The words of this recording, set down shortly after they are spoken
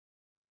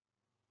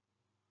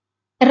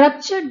A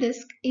rupture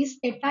disk is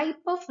a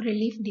type of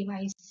relief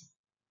device.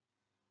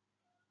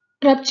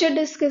 Rupture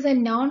disk is a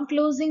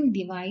non-closing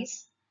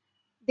device.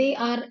 They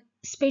are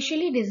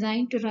specially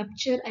designed to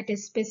rupture at a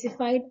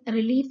specified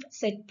relief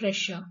set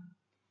pressure.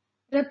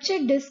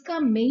 Rupture disks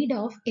are made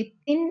of a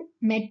thin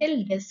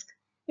metal disk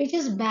which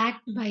is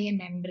backed by a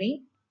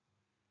membrane.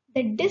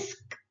 The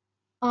disks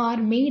are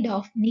made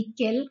of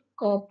nickel,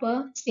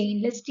 copper,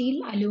 stainless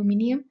steel,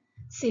 aluminum,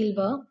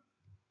 silver,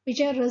 which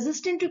are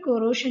resistant to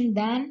corrosion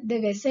than the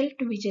vessel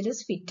to which it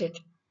is fitted.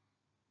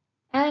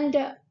 And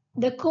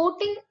the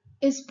coating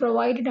is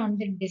provided on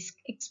the disc,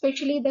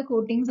 especially the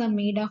coatings are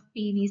made of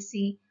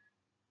PVC,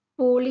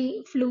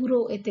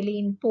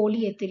 polyfluoroethylene,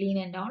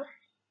 polyethylene and all.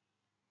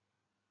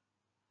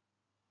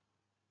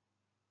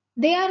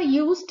 They are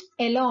used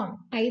alone,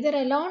 either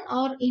alone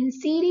or in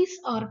series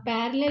or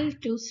parallel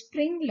to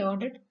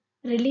spring-loaded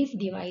relief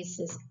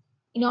devices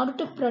in order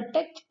to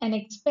protect an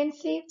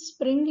expensive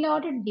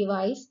spring-loaded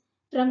device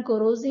from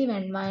corrosive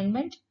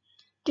environment,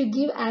 to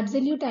give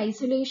absolute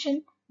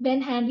isolation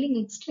when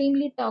handling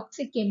extremely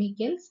toxic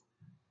chemicals,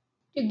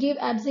 to give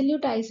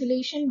absolute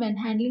isolation when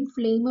handling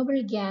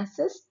flammable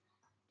gases,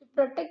 to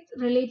protect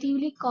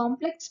relatively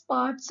complex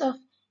parts of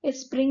a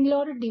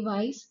spring-loaded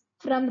device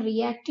from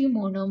reactive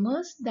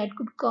monomers that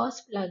could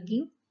cause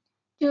plugging,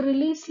 to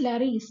release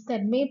slurries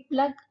that may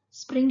plug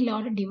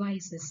spring-loaded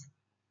devices.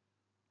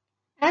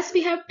 As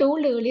we have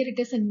told earlier, it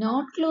is a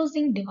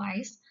non-closing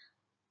device,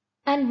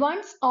 and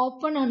once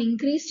open on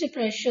increased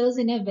pressures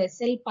in a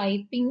vessel,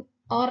 piping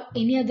or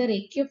any other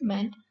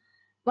equipment,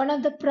 one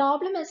of the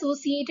problems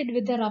associated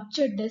with the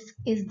ruptured disc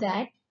is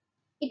that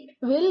it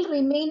will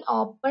remain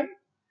open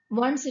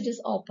once it is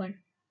opened.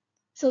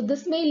 So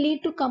this may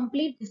lead to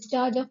complete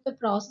discharge of the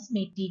process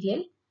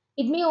material.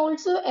 It may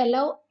also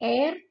allow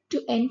air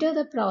to enter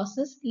the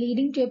process,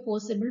 leading to a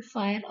possible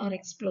fire or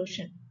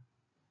explosion.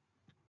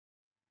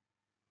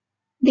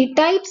 The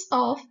types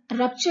of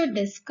ruptured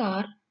disc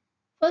are: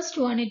 first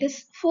one, it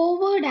is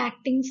forward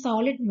acting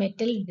solid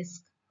metal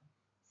disc.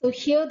 So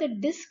here the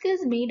disc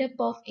is made up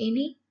of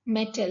any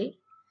metal.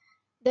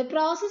 The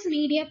process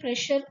media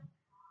pressure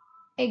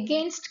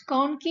against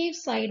concave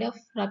side of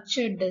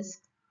ruptured disc.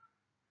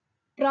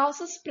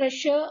 Process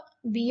pressure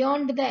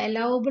beyond the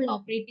allowable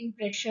operating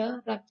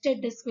pressure,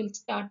 ruptured disc will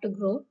start to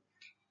grow.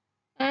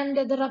 And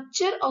the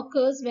rupture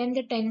occurs when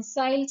the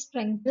tensile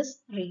strength is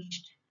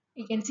reached.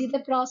 You can see the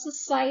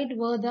process side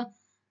where the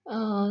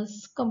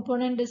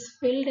component is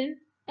filled in,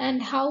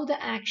 and how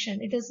the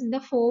action, it is in the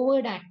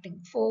forward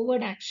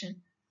action.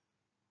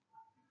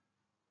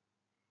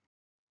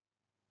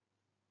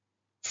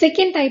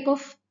 Second type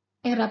of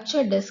a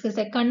rupture disc is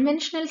a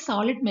conventional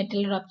solid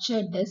metal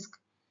rupture disc.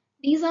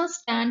 These are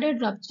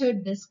standard rupture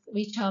discs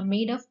which are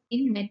made of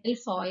thin metal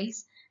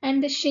foils,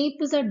 and the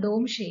shape is a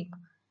dome shape.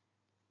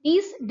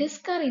 These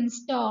discs are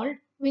installed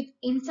with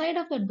inside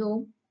of the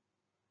dome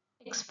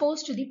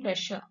exposed to the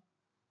pressure.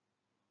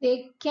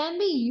 They can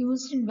be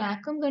used in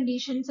vacuum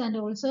conditions and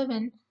also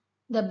when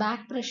the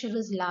back pressure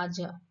is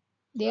larger.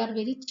 They are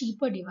very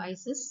cheaper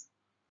devices.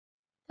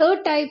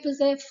 Third type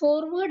is a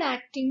forward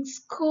acting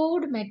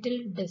scored metal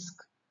disc.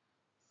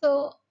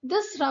 So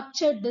this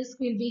ruptured disc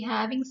will be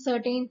having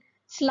certain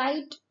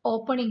slight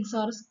openings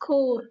or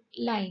score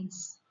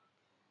lines.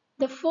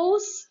 This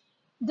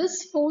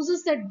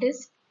forces the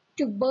disc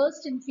to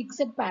burst in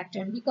fixed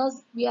pattern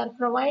because we are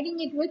providing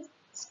it with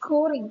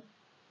scoring.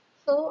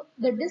 So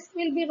the disc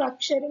will be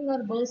rupturing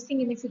or bursting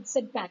in a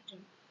fixed pattern.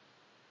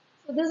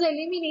 So this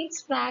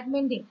eliminates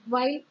fragmenting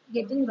while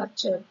getting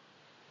ruptured.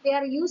 They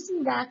are used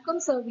in vacuum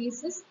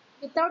services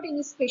without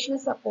any special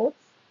supports.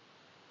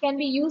 Can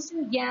be used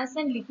in gas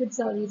and liquid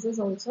services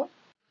also.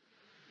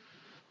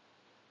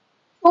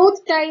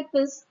 Fourth type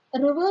is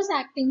reverse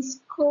acting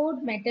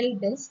scored metal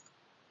disc.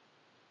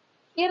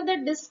 Here the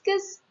disc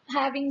is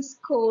having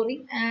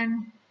scoring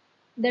and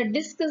the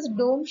disc is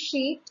dome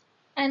shaped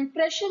and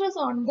pressure is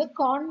on the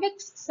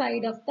convex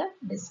side of the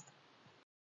disc.